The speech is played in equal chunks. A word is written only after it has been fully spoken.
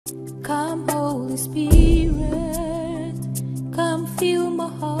Come, Holy Spirit, come fill my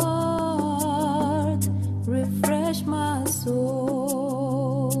heart, refresh my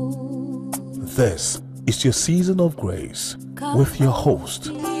soul. This is your season of grace with your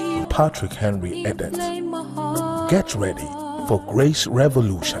host, Patrick Henry Edet. Get ready for Grace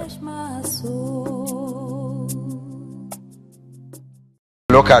Revolution.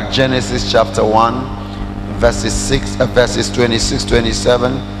 Look at Genesis chapter 1, verses 26,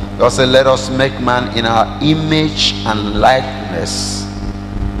 27. God said, let us make man in our image and likeness.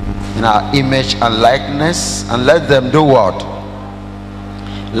 In our image and likeness. And let them do what?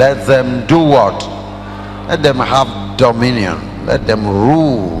 Let them do what? Let them have dominion. Let them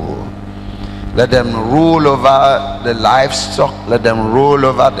rule. Let them rule over the livestock. Let them rule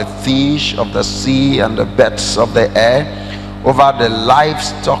over the fish of the sea and the birds of the air, over the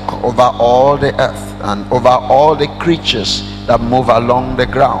livestock, over all the earth, and over all the creatures that move along the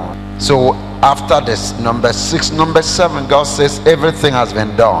ground. So after this, number 6, number 7, God says everything has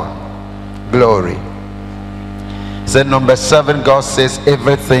been done. Glory. Said number 7, God says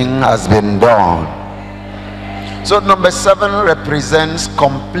everything has been done. So number 7 represents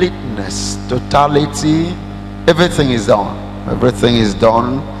completeness, totality. Everything is done. Everything is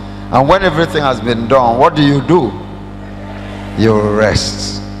done. And when everything has been done, what do? You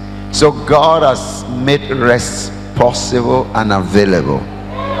rest. So God has made rest possible and available.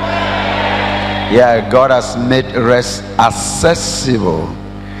 Yeah, God has made rest accessible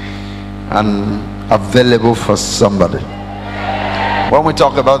and available for somebody. When we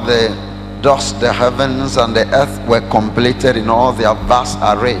talk about the dust, the heavens and the earth were completed in all their vast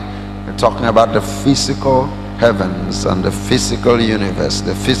array, we're talking about the physical heavens and the physical universe,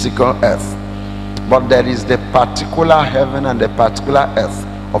 the physical earth. But there is the particular heaven and the particular earth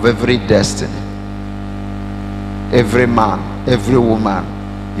of every destiny. Every man, every woman,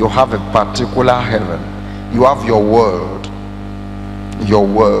 you have a particular heaven. You have your world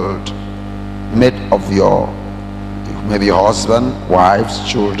made of your, maybe your husband, wives,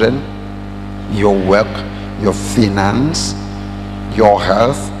 children, your work, your finance, your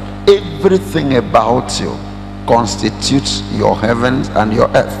health. Everything about you constitutes your heavens and your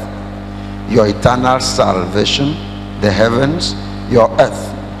earth. Your eternal salvation, the heavens, your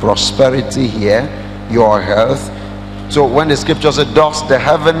earth, prosperity here, your health. So when the scripture says thus the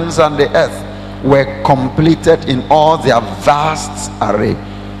heavens and the earth were completed in all their vast array.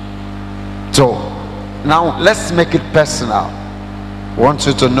 So now let's make it personal. I want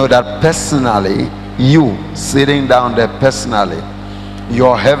you to know that personally, you sitting down there personally,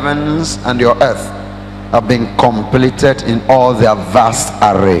 your heavens and your earth have been completed in all their vast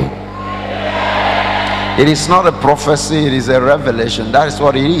array. It is not a prophecy, it is a revelation. That is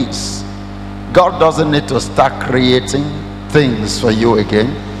what it is. God doesn't need to start creating things for you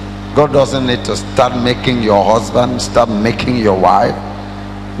again. God doesn't need to start making your husband, start making your wife.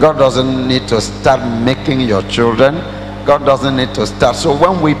 God doesn't need to start making your children. God doesn't need to start. So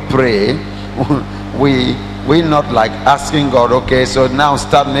when we pray, we're not like asking God, okay, so now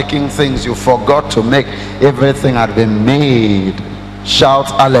start making things you forgot to make. Everything had been made.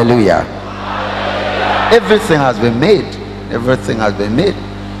 Shout hallelujah. Everything has been made. Everything has been made.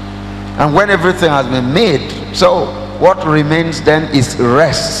 And when everything has been made, so what remains then is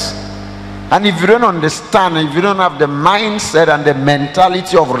rest. And if you don't understand, if you don't have the mindset and the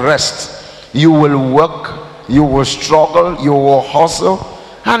mentality of rest, you will work, you will struggle, you will hustle,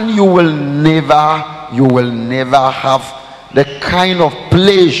 and you will never have the kind of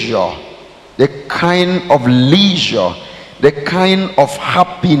pleasure, the kind of leisure, the kind of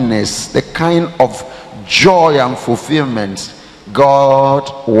happiness, the kind of joy and fulfillment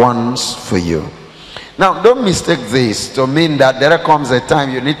God wants for you. Now don't mistake this to mean that there comes a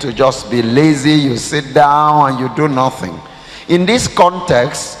time you need to just be lazy, you sit down and you do nothing. In this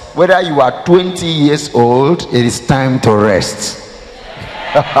context, whether you are 20 years old, it is time to rest.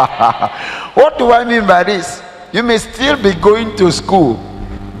 What do I mean by this? You may still be going to school,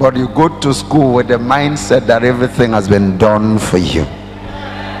 but you go to school with the mindset that everything has been done for you.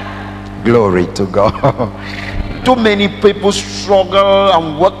 Glory to God. Too many people struggle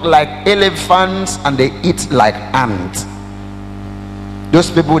and work like elephants and they eat like ants.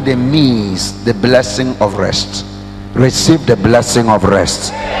 Those people, they miss the blessing of rest. Receive the blessing of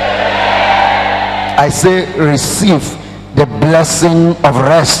rest. I say receive the blessing of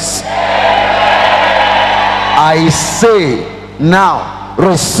rest. I say now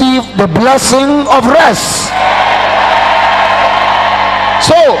receive the blessing of rest.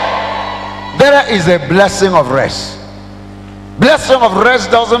 So there is a blessing of rest. Blessing of rest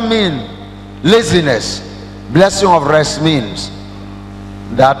doesn't mean laziness. Blessing of rest means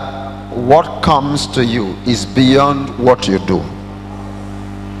that what comes to you is beyond what you do.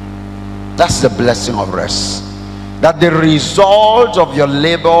 That's the blessing of rest. That the result of your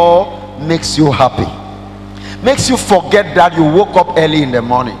labor makes you happy, makes you forget that you woke up early in the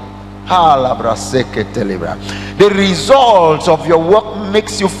morning. The result of your work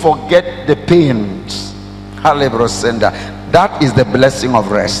makes you forget the pains. That is the blessing of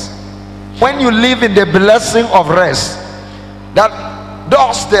rest. When you live in the blessing of rest, that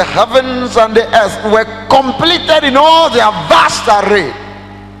thus the heavens and the earth were completed in all their vast array.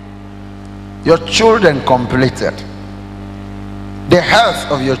 Your children completed, the health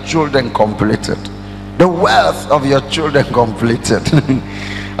of your children completed, the wealth of your children completed.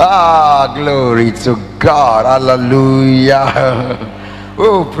 Glory to God. Hallelujah.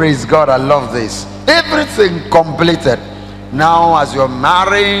 Oh, praise God. I love this. Everything completed. Now as you're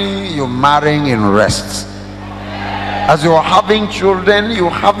marrying in rest. As you're having children, you're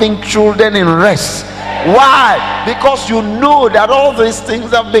having children in rest. Why? Because you know that all these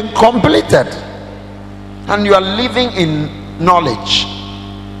things have been completed, and you are living in knowledge.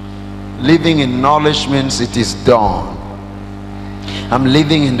 Living in knowledge means it is done. I'm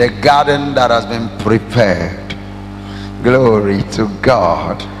living in the garden that has been prepared. Glory to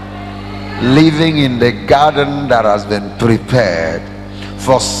God. Living in the garden that has been prepared.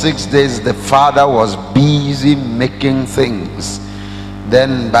 For 6 days the Father was busy making things.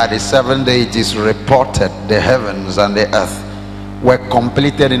 Then by the 7th day it is reported the heavens and the earth were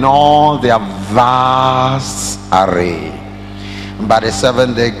completed in all their vast array. By the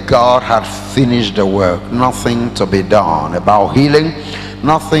 7th day God had finished the work. Nothing to be done about healing,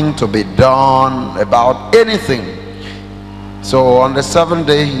 nothing to be done about anything. So on the 7th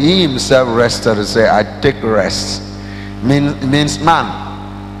day he himself rested and said, I take rest. Means man,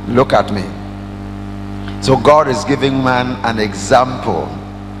 look at me. So God is giving man an example.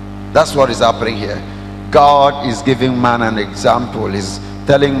 That's what is happening here. God is giving man an example. He's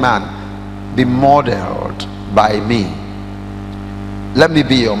telling man, be modeled by me. Let me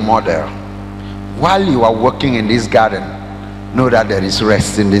be your model. While you are working in this garden, know that there is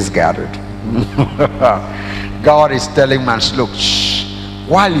rest in this garden. God is telling man, look,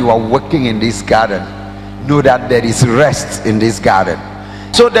 while you are working in this garden, know that there is rest in this garden.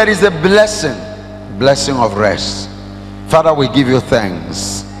 So there is a blessing of rest. Father, we give you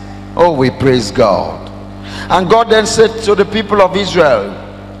thanks. Oh, we praise God. And God then said to the people of Israel,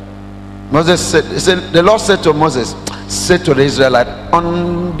 the Lord said to Moses, say to the Israelites,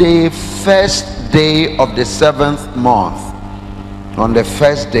 on the first day of the 7th month, on the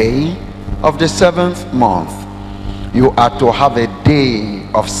first day of the 7th month, you are to have a day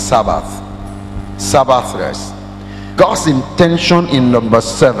of Sabbath rest. God's intention in number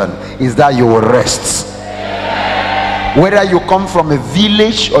 7 is that you will rest. Whether you come from a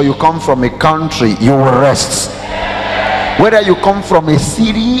village or you come from a country, you will rest. Whether you come from a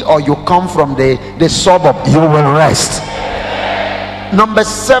city or you come from the suburb, you will rest. Number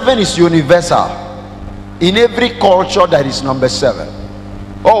 7 is universal. In every culture there is number 7.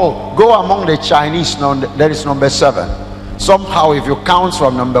 Oh, go among the Chinese, there is number 7. Somehow if you count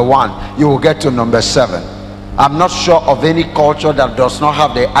from number 1, you will get to number 7. I'm not sure of any culture that does not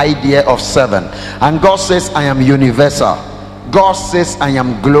have the idea of 7. And God says, I am universal. God says, I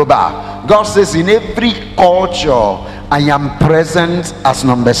am global. God says, in every culture, I am present as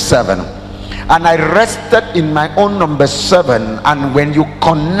number 7. And I rested in my own number 7. And when you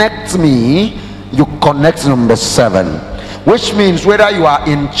connect me, you connect number 7. Which means whether you are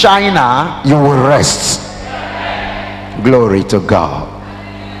in China, you will rest. Glory to God.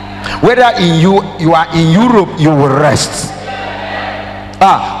 Whether you are in Europe, you will rest.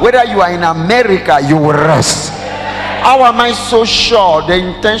 Whether you are in America, you will rest. How am I so sure? The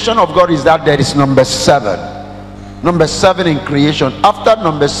intention of God is that there is number 7. Number 7 in creation. After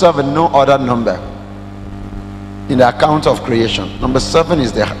number 7, no other number in the account of creation. Number 7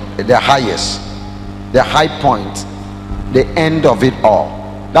 is the highest, the high point, the end of it all.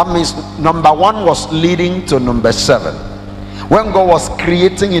 That means number 1 was leading to number 7. When God was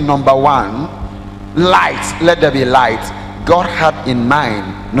creating in number 1, light, let there be light, God had in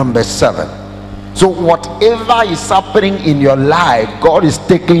mind number 7. So whatever is happening in your life, God is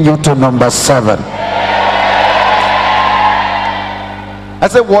taking you to number 7. I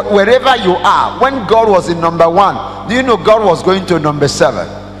said, wherever you are, when God was in number 1, do you know God was going to number 7?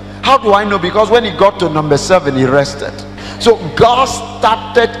 How do I know? Because when he got to number 7, he rested. So God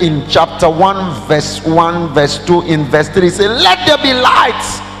started in chapter 1 verse 1 verse 2. In verse 3 he said, let there be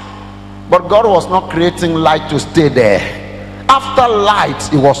light. But God was not creating light to stay there. After light,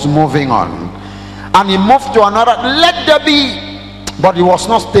 he was moving on, and he moved to another. Let there be But he was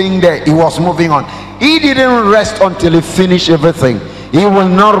not staying there, he was moving on. He didn't rest until he finished everything. He will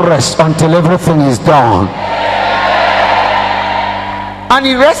not rest until everything is done. And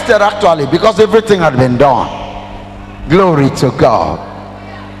he rested actually because everything had been done. Glory to God.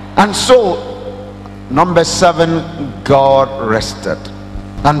 And so number 7, God rested.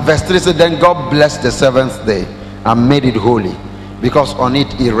 And verse 3 said, then God blessed the 7th day and made it holy, because on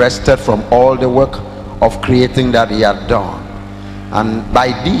it he rested from all the work of creating that he had done. And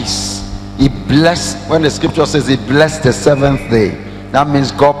by this he blessed. When the scripture says he blessed the 7th day, that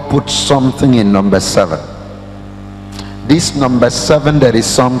means God put something in number 7. This number 7, there is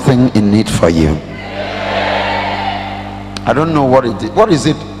something in it for you. I don't know what it is. What is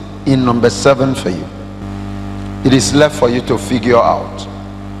it in number 7 for you? It is left for you to figure out.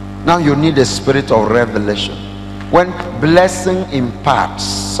 Now you need a spirit of revelation. When blessing imparts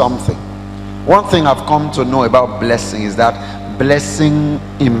something, one thing I've come to know about blessing is that blessing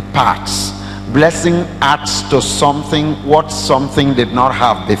imparts. Blessing adds to something what something did not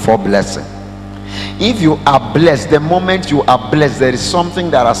have before blessing. If you are blessed, the moment you are blessed, there is something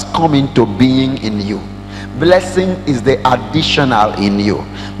that has come into being in you. Blessing is the additional in you.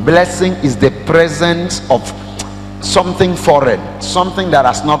 Blessing is the presence of something foreign, something that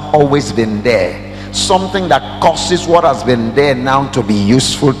has not always been there, something that causes what has been there now to be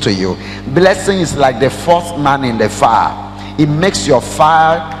useful to you. Blessing is like the 4th man in the fire. It makes your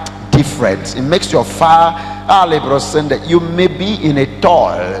fire different. It makes your fire, you may be in a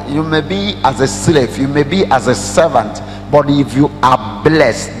toil, you may be as a slave, you may be as a servant, but if you are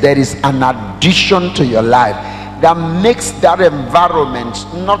blessed, there is an addition to your life that makes that environment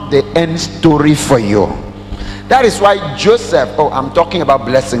not the end story for you. That is why Joseph, I'm talking about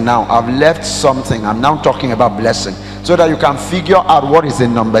blessing now. I've left something. I'm now talking about blessing, so that you can figure out what is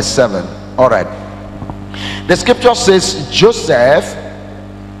in number 7. All right. The scripture says Joseph,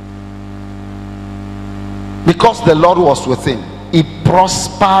 because the Lord was with him, he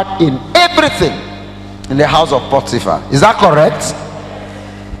prospered in everything in the house of Potiphar. Is that correct?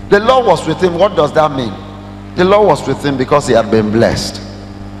 The Lord was with him. What does that mean? The Lord was with him because he had been blessed.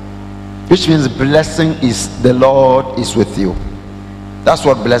 Which means blessing is the Lord is with you. That's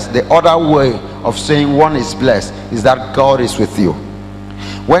what blessed. The other way of saying one is blessed is that God is with you.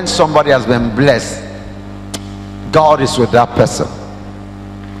 When somebody has been blessed, God is with that person.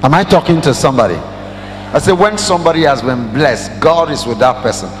 Am I talking to somebody? I say when somebody has been blessed, God is with that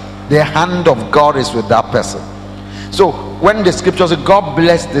person. The hand of God is with that person. So when the scripture says God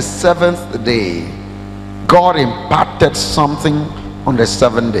blessed the 7th day, God imparted something on the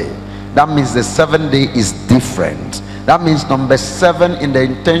 7th day. That means the 7th day is different. That means number 7 in the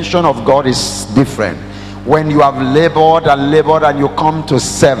intention of God is different. When you have labored and you come to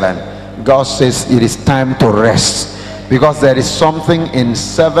 7, God says it is time to rest, because there is something in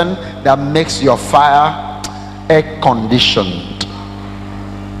 7 that makes your fire air conditioned.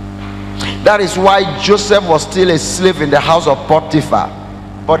 That is why Joseph was still a slave in the house of Potiphar,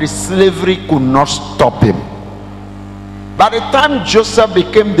 but his slavery could not stop him. By the time Joseph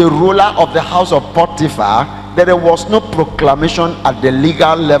became the ruler of the house of Potiphar, there was no proclamation at the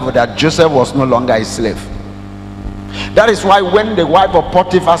legal level that Joseph was no longer a slave. That is why when the wife of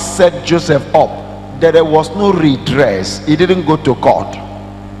Potiphar set Joseph up, there was no redress. He didn't go to court.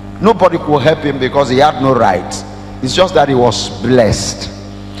 Nobody could help him because he had no rights. It's just that he was blessed.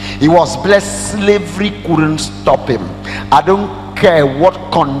 He was blessed. Slavery couldn't stop him. I don't care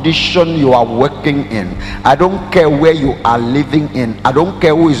what condition you are working in. I don't care where you are living in. I don't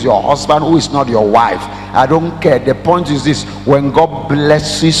care who is your husband, who is not your wife. I don't care. The point is this: when God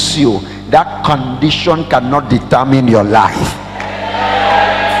blesses you, that condition cannot determine your life.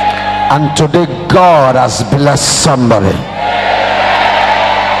 And today God has blessed somebody.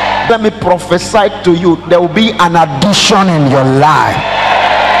 Let me prophesy to you, there will be an addition in your life.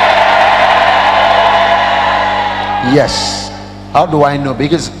 Yes. How do I know?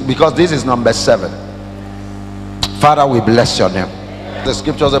 Because this is number 7. Father, we bless your name. The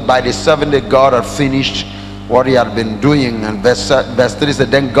scripture said by the 7th day God had finished what he had been doing, and verse 3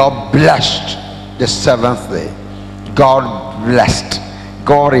 said then God blessed the 7th day. God blessed,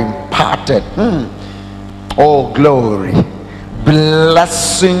 God imparted. Oh glory.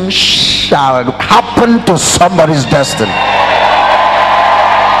 Blessing shall happen to somebody's destiny.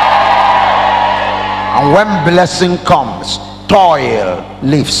 And when blessing comes, toil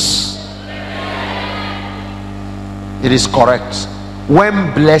leaves. It is correct.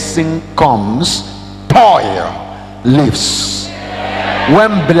 When blessing comes, toil leaves.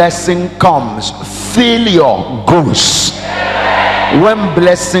 When blessing comes, failure goes. When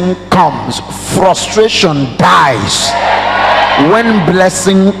blessing comes, frustration dies. when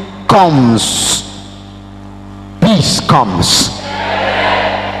blessing comes, peace comes.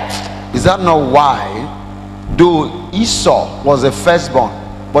 Is that not why, though Esau was a firstborn,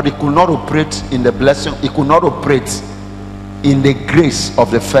 but he could not operate in the blessing, he could not operate in the grace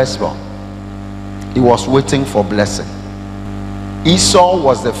of the firstborn? He was waiting for blessing. Esau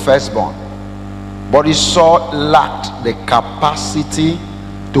was the firstborn, but Esau lacked the capacity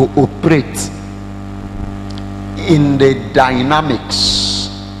to operate in the dynamics,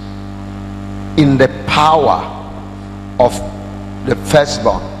 in the power of the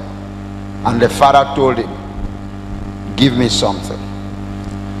firstborn. And the father told him, give me something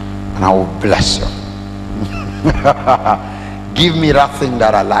and I will bless you. Give me that thing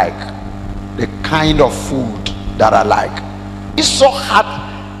that I like, the kind of food that I like. Esau had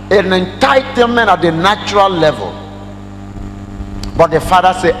an entitlement at the natural level, but the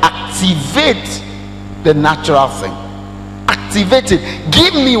father said, activate the natural thing, activate it,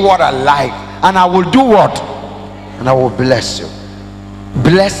 give me what I like, and I will do what? And I will bless you.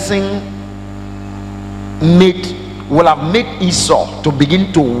 Blessing will have made Esau to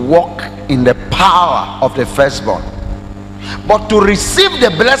begin to walk in the power of the firstborn, but to receive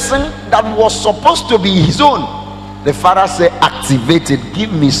the blessing that was supposed to be his own, the father said, activate it,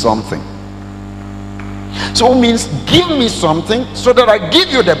 give me something. So it means give me something so that I give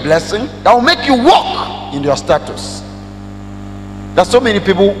you the blessing that will make you walk in your status. There's so many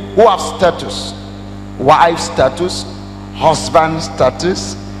people who have status: wife status, husband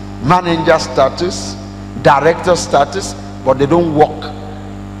status, manager status, director status, but they don't walk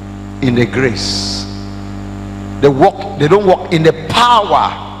in the grace. They don't walk in the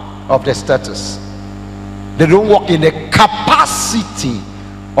power of the status. They don't walk in the capacity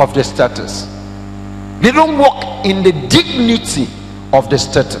of the status. They don't walk in the dignity of the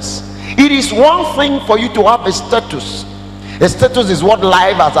status. It is one thing for you to have a status. A status is what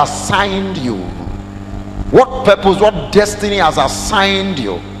life has assigned you, what purpose, what destiny has assigned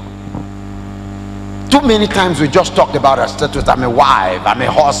you. Too many times we just talk about a status. I'm a wife, I'm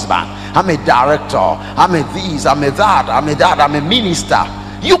a husband, I'm a director, I'm a this, I'm a that, I'm a that, I'm a minister.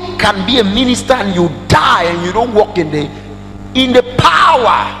 You can be a minister and you die and you don't walk in the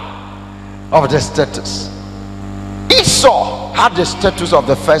power of the status. Esau had the status of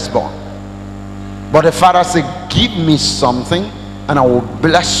the firstborn, but the father said, give me something and I will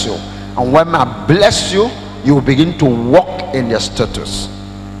bless you, and when I bless you, you will begin to walk in your status.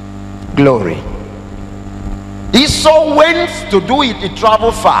 Glory. Esau went to do it. He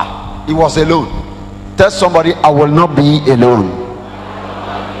traveled far. He was alone. Tell somebody, I will not be alone.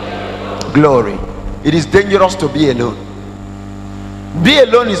 Glory. It is dangerous to be alone. Be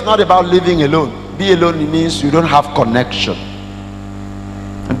alone is not about living alone. Be alone means you don't have connection.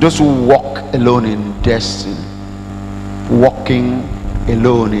 And those who walk alone in destiny, walking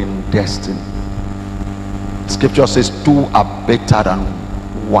alone in destiny, scripture says two are better than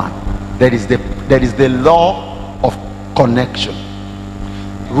one. There is the law of connection.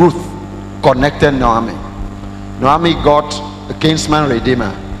 Ruth connected Naomi. Naomi got a kinsman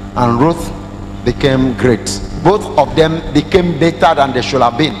redeemer, and Ruth became great. Both of them became better than they should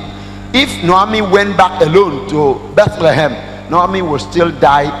have been. If Naomi went back alone to Bethlehem, Naomi will still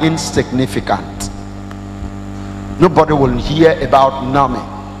die insignificant. Nobody will hear about Naomi.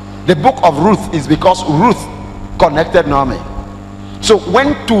 The book of Ruth is because Ruth connected Naomi. So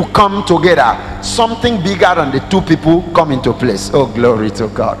when two come together, something bigger than the two people come into place. Oh, glory to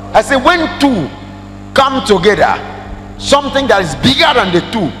God. I say when two come together, something that is bigger than the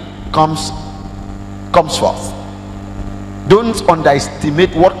two comes forth. Don't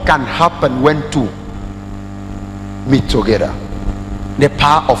underestimate what can happen when two meet together. The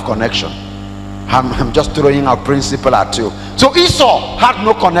power of connection. I'm just throwing a principle at you. So Esau had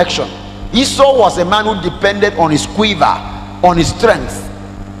no connection. Esau was a man who depended on his quiver, on his strength.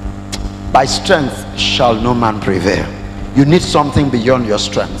 By strength shall no man prevail. You need something beyond your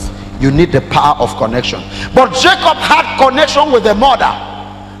strength. You need the power of connection. But Jacob had connection with the mother.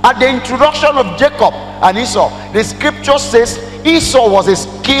 At the introduction of Jacob and Esau, the scripture says Esau was a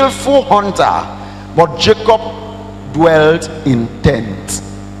skillful hunter, but Jacob dwelt in tents.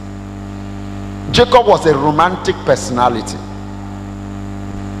 Jacob was a romantic personality.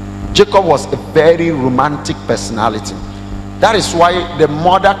 Jacob was a very romantic personality. That is why the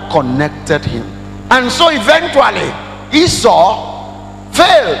mother connected him. And so eventually Esau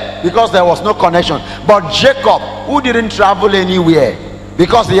failed because there was no connection. But Jacob, who didn't travel anywhere,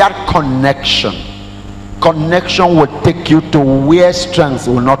 because he had connection. Connection will take you to where strength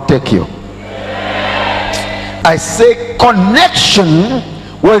will not take you. I say connection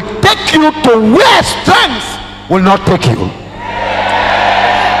will take you to where strength will not take you.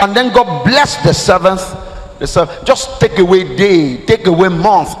 And then God blessed the seventh. Just take away day, take away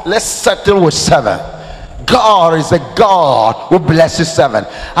month. Let's settle with 7. God is a God who blesses 7,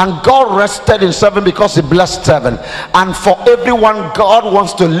 and God rested in 7 because he blessed 7. And for everyone God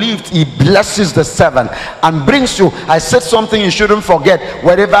wants to lift, he blesses the 7 and brings you. I said something you shouldn't forget.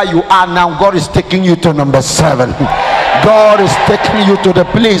 Wherever you are now, God is taking you to number 7. God is taking you to the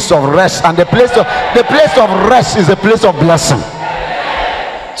place of rest, and the place of rest is a place of blessing.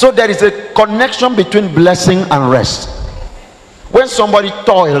 So there is a connection between blessing and rest. When somebody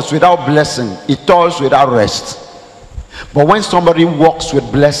toils without blessing, he toils without rest. But when somebody walks with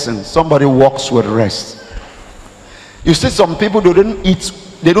blessing, somebody walks with rest. You see, some people, they don't eat,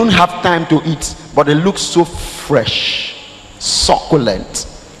 they don't have time to eat, but they look so fresh, succulent,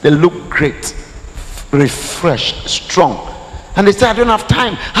 they look great, refreshed, strong. And they say, I don't have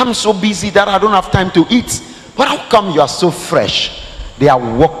time, I'm so busy that I don't have time to eat. But how come you are so fresh? They are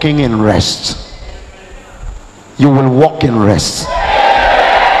walking in rest. You will walk in rest.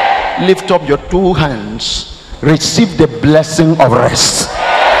 Lift up your 2 hands. Receive the blessing of rest.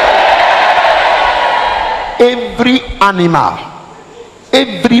 Every animal,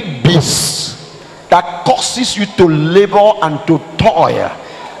 every beast that causes you to labor and to toil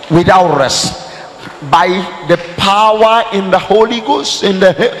without rest, by the power in the Holy Ghost, in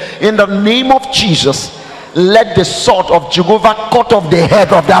the name of Jesus, let the sword of Jehovah cut off the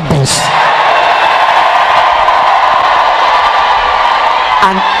head of that beast.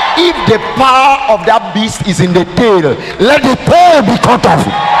 And if the power of that beast is in the tail, let the tail be cut off.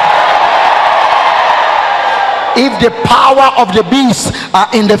 If the power of the beast are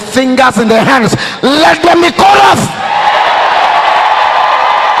in the fingers and the hands, let them be cut off.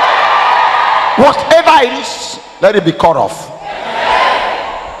 Whatever it is, let it be cut off.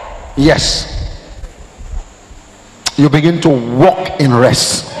 Yes. You begin to walk in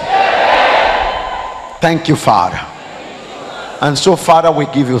rest. Thank you, Father. And so, Father, we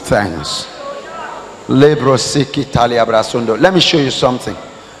give you thanks. Let me show you something.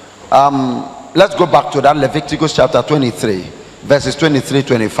 Let's go back to that Leviticus chapter 23, verses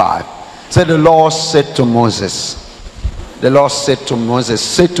 23-25. So the Lord said to Moses,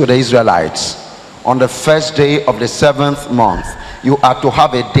 say to the Israelites, on the first day of the 7th month, you are to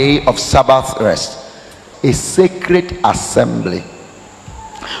have a day of Sabbath rest, a sacred assembly,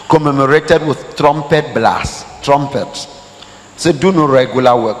 commemorated with trumpet blasts, trumpets. So do no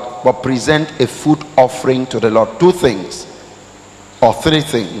regular work, but present a food offering to the Lord. 2 things or 3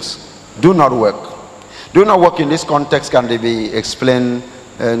 things. Do not work. Do not work in this context can be explained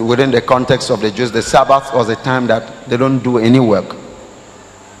within the context of the Jews. The Sabbath was a time that they don't do any work.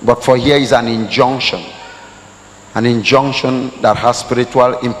 But for here is an injunction that has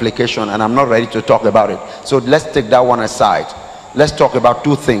spiritual implication, and I'm not ready to talk about it. So let's take that one aside. Let's talk about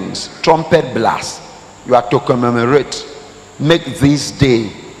 2 things. Trumpet blast. You are to commemorate. Make this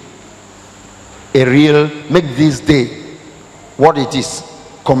day what it is.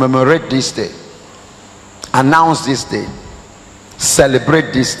 Commemorate this day. Announce this day.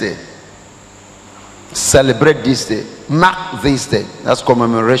 Celebrate this day. Celebrate this day. Mark this day. That's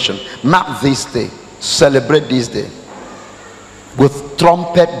commemoration. Mark this day. Celebrate this day with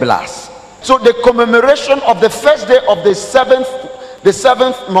trumpet blast. So the commemoration of the first day of the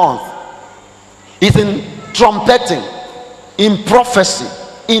seventh month is in trumpeting, in prophecy,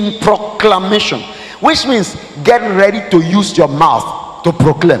 in proclamation, which means get ready to use your mouth to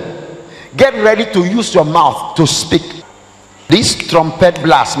proclaim. Get ready to use your mouth to speak. This trumpet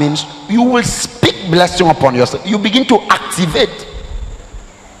blast means you will speak blessing upon yourself. You begin to activate,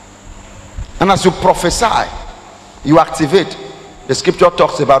 and as you prophesy, you activate. The scripture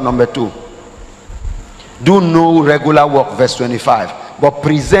talks about number 2. Do no regular work, verse 25, but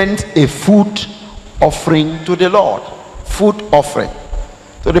present a food offering to the Lord. Food offering.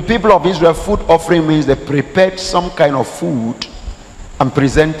 So the people of Israel, food offering means they prepared some kind of food and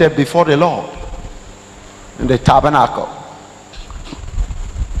presented before the Lord in the tabernacle.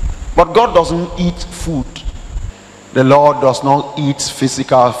 But God doesn't eat food. The Lord does not eat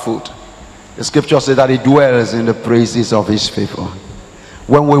physical food. The scripture says that he dwells in the praises of his people.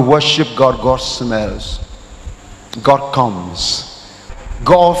 When we worship God, God smells. God comes.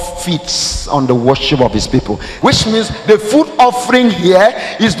 God feeds on the worship of his people, which means the food offering here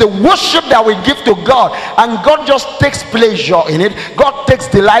is the worship that we give to God, and God just takes pleasure in it. God takes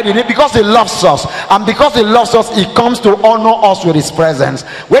delight in it because he loves us, and because he loves us, he comes to honor us with his presence.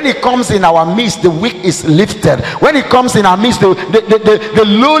 When he comes in our midst, the weak is lifted. When he comes in our midst, the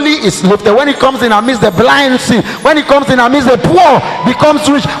lowly is lifted. When he comes in our midst, the blind see. When he comes in our midst, the poor becomes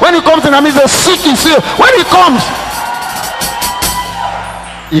rich. When he comes in our midst, the sick is healed. When he comes,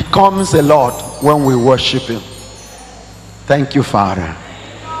 He comes a lot when we worship him. Thank you, Father.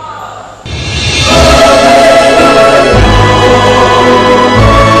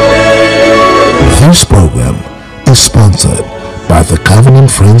 This program is sponsored by the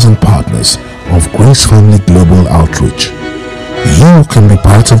Covenant Friends and Partners of Grace Family Global Outreach. You can be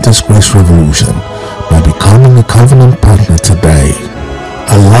part of this grace revolution by becoming a covenant partner today.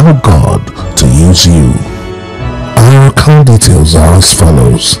 Allow God to use you. Our account details are as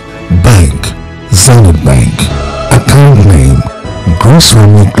follows. Bank, Zenith Bank. Account name, Grace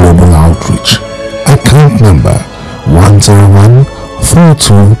Family Global Outreach. Account number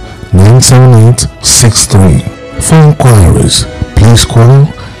 101-42-978-63. For inquiries, please call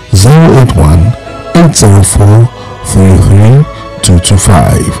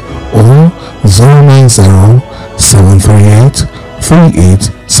 081-804-33225 or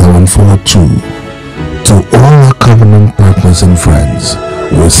 090-738-38742. To all our covenant partners and friends,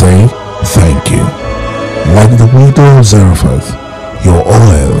 we say thank you. Like the widow of Zarephath, your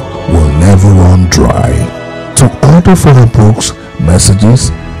oil will never run dry. To order further books,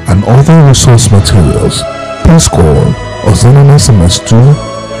 messages, and other resource materials, please call or send an SMS to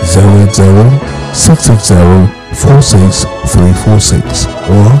 080-660-46346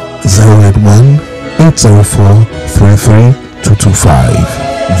 or 081-804-33225.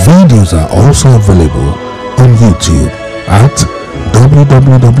 Videos are also available on YouTube at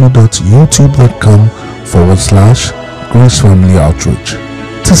www.youtube.com/Grace Family Outreach.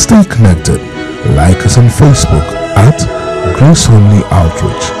 To stay connected, like us on Facebook at Grace Family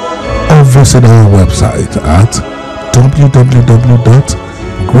Outreach or visit our website at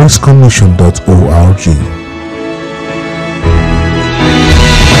www.gracecommission.org.